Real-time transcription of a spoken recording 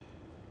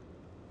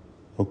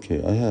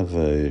Okay, I have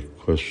a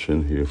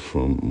question here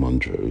from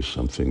Manjari,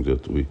 something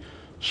that we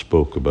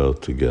spoke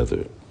about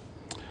together.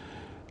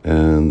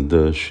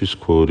 And she's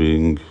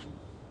quoting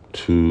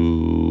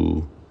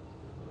to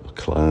a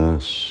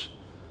class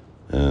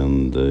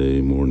and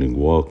a morning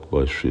walk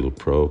by Srila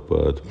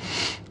Prabhupada,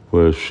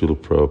 where Srila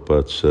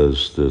Prabhupada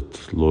says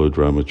that Lord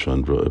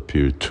Ramachandra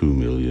appeared 2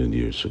 million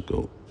years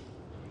ago.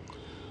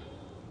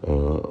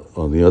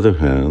 On the other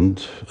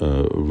hand,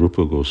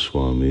 Rupa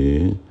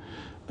Goswami,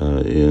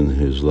 in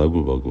his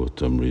Laghu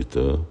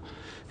Bhagavatamrita,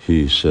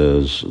 he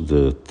says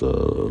that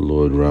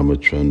Lord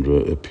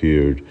Ramachandra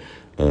appeared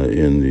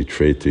in the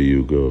Treta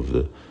Yuga of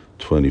the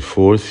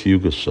 24th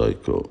Yuga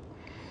cycle.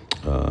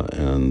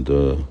 And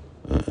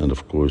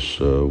of course,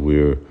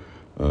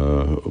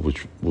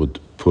 which would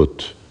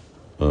put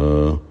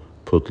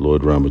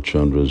Lord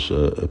Ramachandra's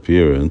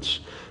appearance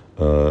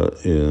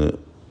in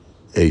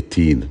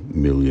 18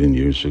 million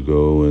years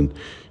ago, and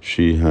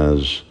she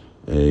has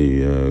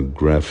a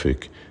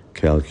graphic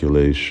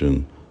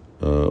calculation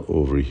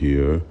over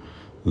here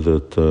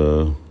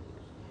that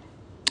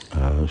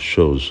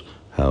shows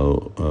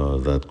how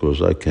that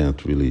goes. I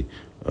can't really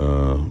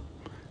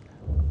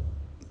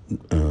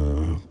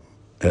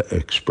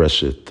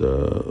express it.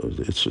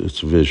 It's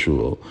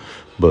visual,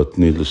 but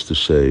needless to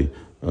say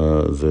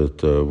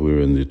that we're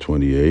in the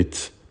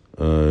 28th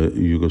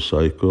Yuga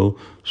cycle.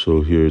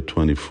 So here,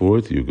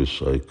 24th Yuga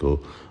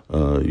cycle,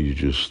 you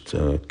just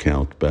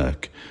count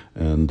back,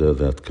 and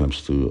that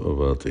comes to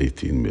about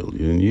 18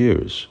 million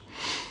years.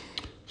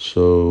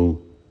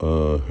 So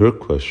her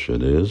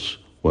question is,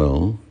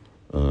 well,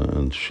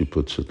 and she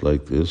puts it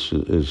like this: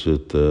 is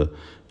it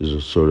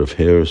sort of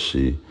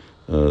heresy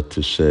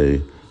to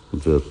say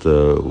that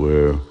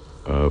where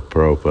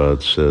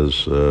Prabhupada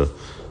says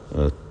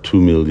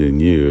 2 million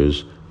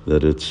years,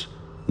 that it's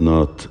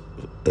not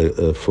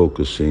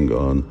focusing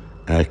on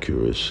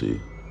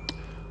accuracy?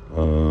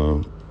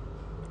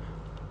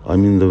 I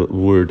mean, the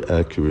word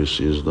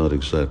accuracy is not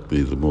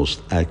exactly the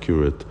most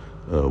accurate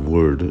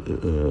word,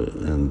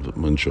 and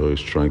Manjari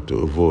is trying to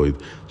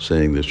avoid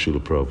saying that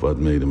Srila Prabhupada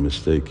made a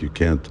mistake. You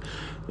can't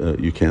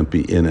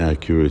be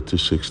inaccurate to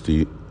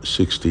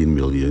 16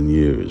 million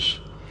years.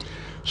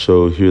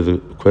 So here the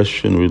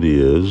question really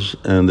is,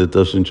 and it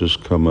doesn't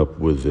just come up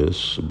with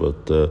this,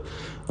 but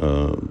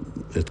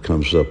it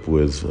comes up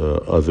with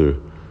other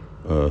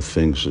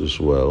things as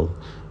well,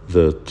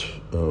 that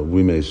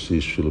we may see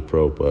Srila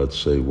Prabhupada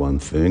say one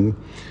thing,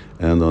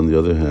 and on the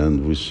other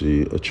hand, we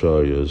see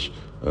acharyas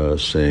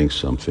saying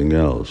something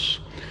else.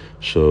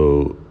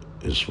 So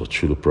is what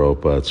Srila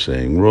Prabhupada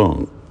saying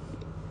wrong?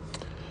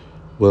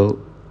 Well,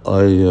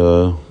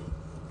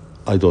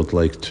 I don't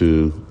like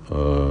to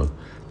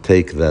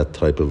take that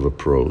type of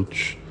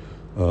approach.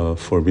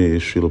 For me,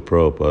 Srila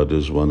Prabhupada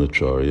is one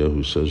acharya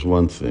who says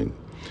one thing,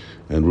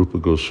 and Rupa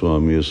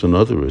Goswami is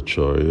another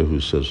acharya who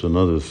says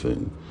another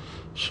thing.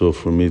 So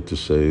for me to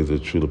say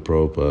that Srila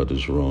Prabhupada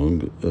is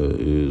wrong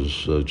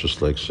is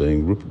just like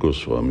saying Rupa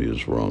Goswami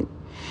is wrong.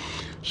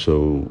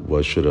 So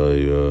why should I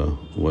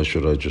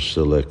just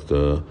select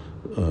Srila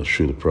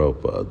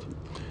Prabhupada?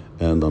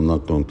 And I'm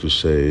not going to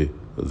say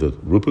that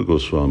Rupa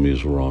Goswami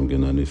is wrong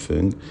in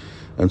anything.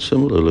 And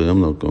similarly,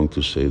 I'm not going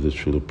to say that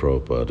Srila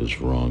Prabhupada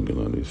is wrong in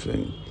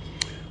anything.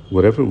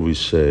 Whatever we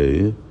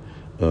say,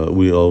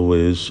 we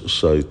always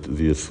cite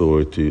the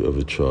authority of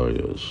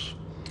acharyas.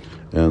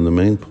 And the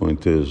main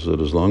point is that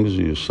as long as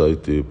you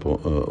cite the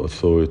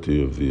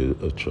authority of the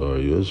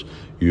acharyas,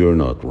 you're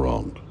not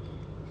wrong.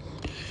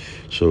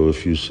 So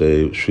if you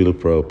say Srila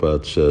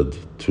Prabhupada said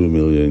 2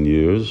 million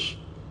years,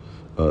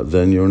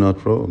 then you're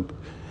not wrong.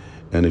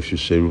 And if you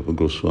say Rupa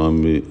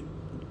Goswami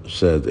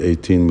said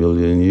 18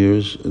 million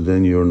years,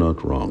 then you're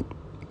not wrong.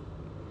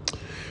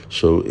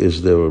 So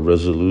is there a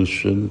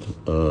resolution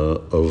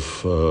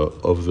of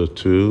the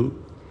two?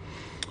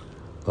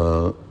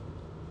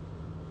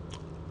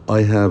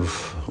 I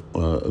have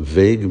a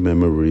vague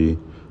memory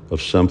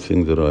of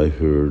something that I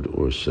heard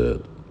or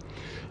said,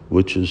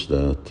 which is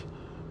that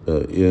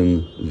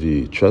in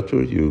the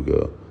Chatur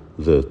Yuga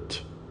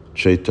that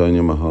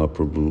Chaitanya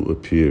Mahaprabhu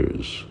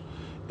appears,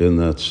 in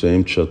that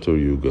same Chatur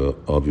Yuga,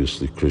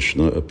 obviously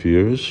Krishna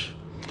appears,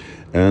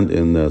 and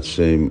in that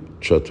same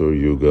Chatur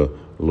Yuga,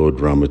 Lord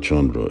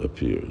Ramachandra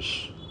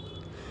appears.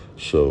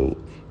 So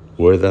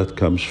where that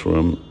comes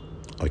from,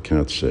 I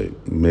can't say.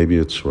 Maybe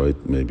it's right,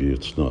 maybe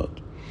it's not.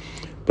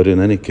 But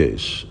in any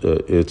case,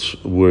 it's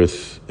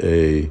worth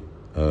a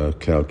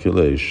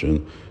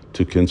calculation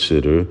to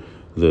consider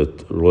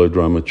that Lord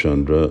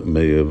Ramachandra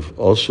may have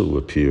also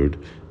appeared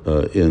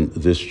in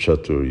this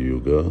Chatur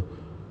Yuga,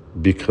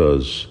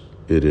 because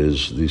it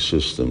is the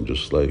system,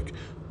 just like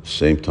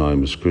same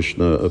time as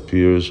Krishna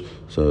appears,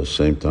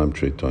 same time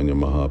Chaitanya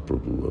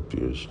Mahaprabhu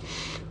appears.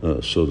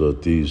 So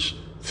that these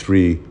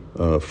three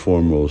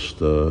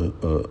foremost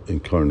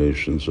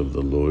incarnations of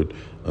the Lord,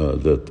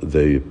 that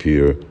they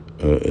appear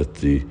at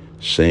the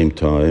same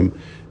time.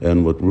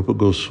 And what Rupa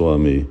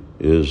Goswami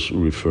is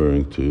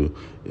referring to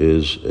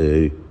is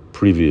a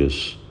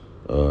previous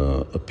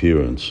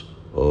appearance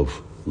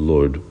of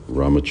Lord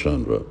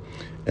Ramachandra.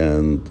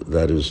 and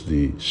that is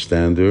the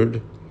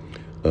standard,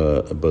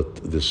 but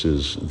this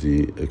is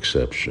the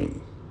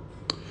exception.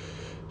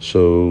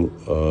 So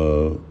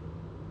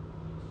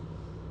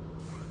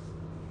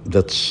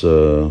that's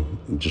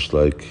just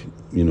like,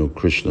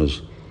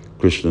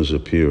 Krishna's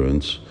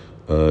appearance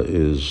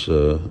is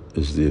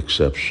the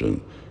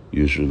exception.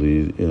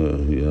 Usually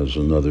he has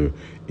another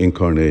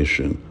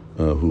incarnation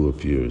who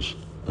appears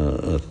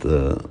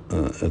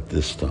at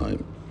this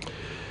time.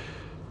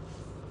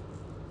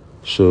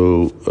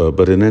 So,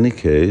 but in any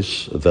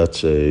case,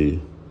 that's a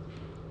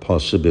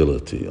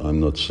possibility. I'm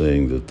not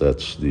saying that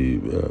that's the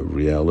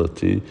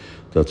reality.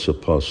 That's a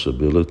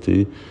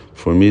possibility.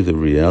 For me, the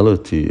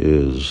reality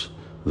is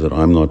that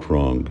I'm not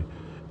wrong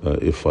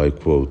if I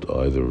quote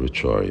either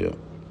Acharya.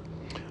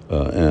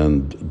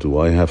 And do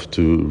I have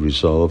to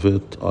resolve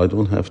it? I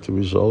don't have to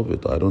resolve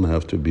it. I don't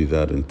have to be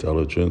that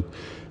intelligent,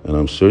 and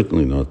I'm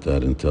certainly not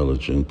that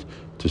intelligent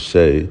to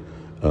say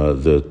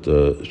that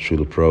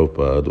Srila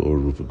Prabhupada or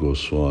Rupa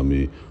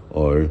Goswami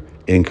are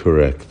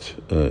incorrect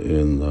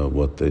in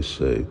what they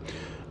say.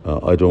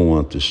 I don't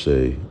want to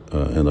say,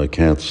 and I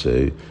can't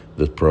say,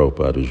 that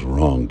Prabhupada is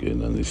wrong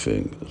in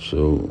anything.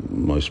 So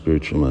my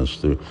spiritual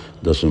master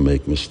doesn't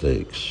make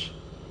mistakes.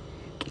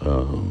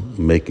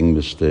 Making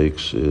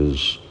mistakes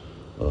is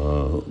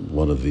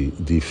one of the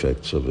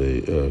defects of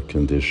a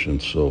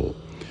conditioned soul.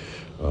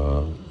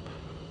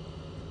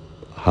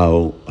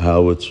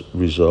 How it's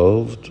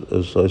resolved,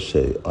 as I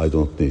say, I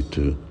don't need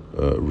to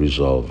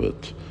resolve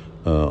it.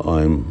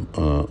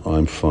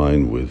 I'm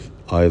fine with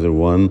either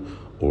one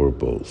or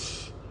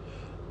both,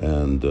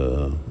 and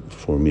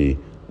for me,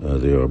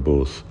 they are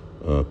both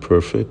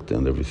perfect,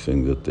 and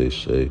everything that they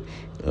say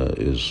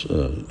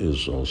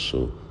is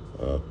also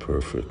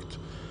perfect.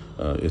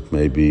 It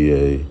may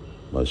be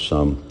by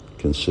some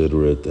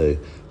consider it a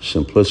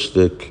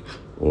simplistic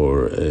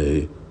or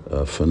a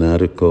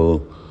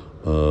fanatical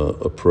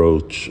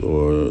approach,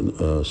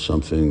 or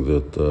something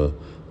that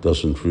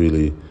doesn't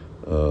really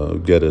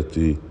get at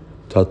the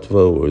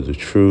tattva or the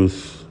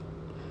truth.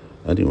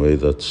 Anyway,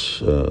 that's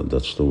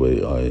the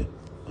way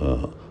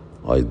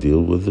I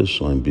deal with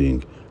this. I'm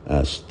being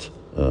asked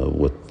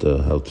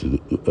how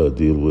to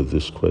deal with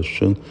this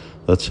question.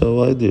 That's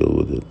how I deal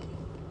with it.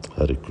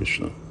 Hare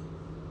Krishna.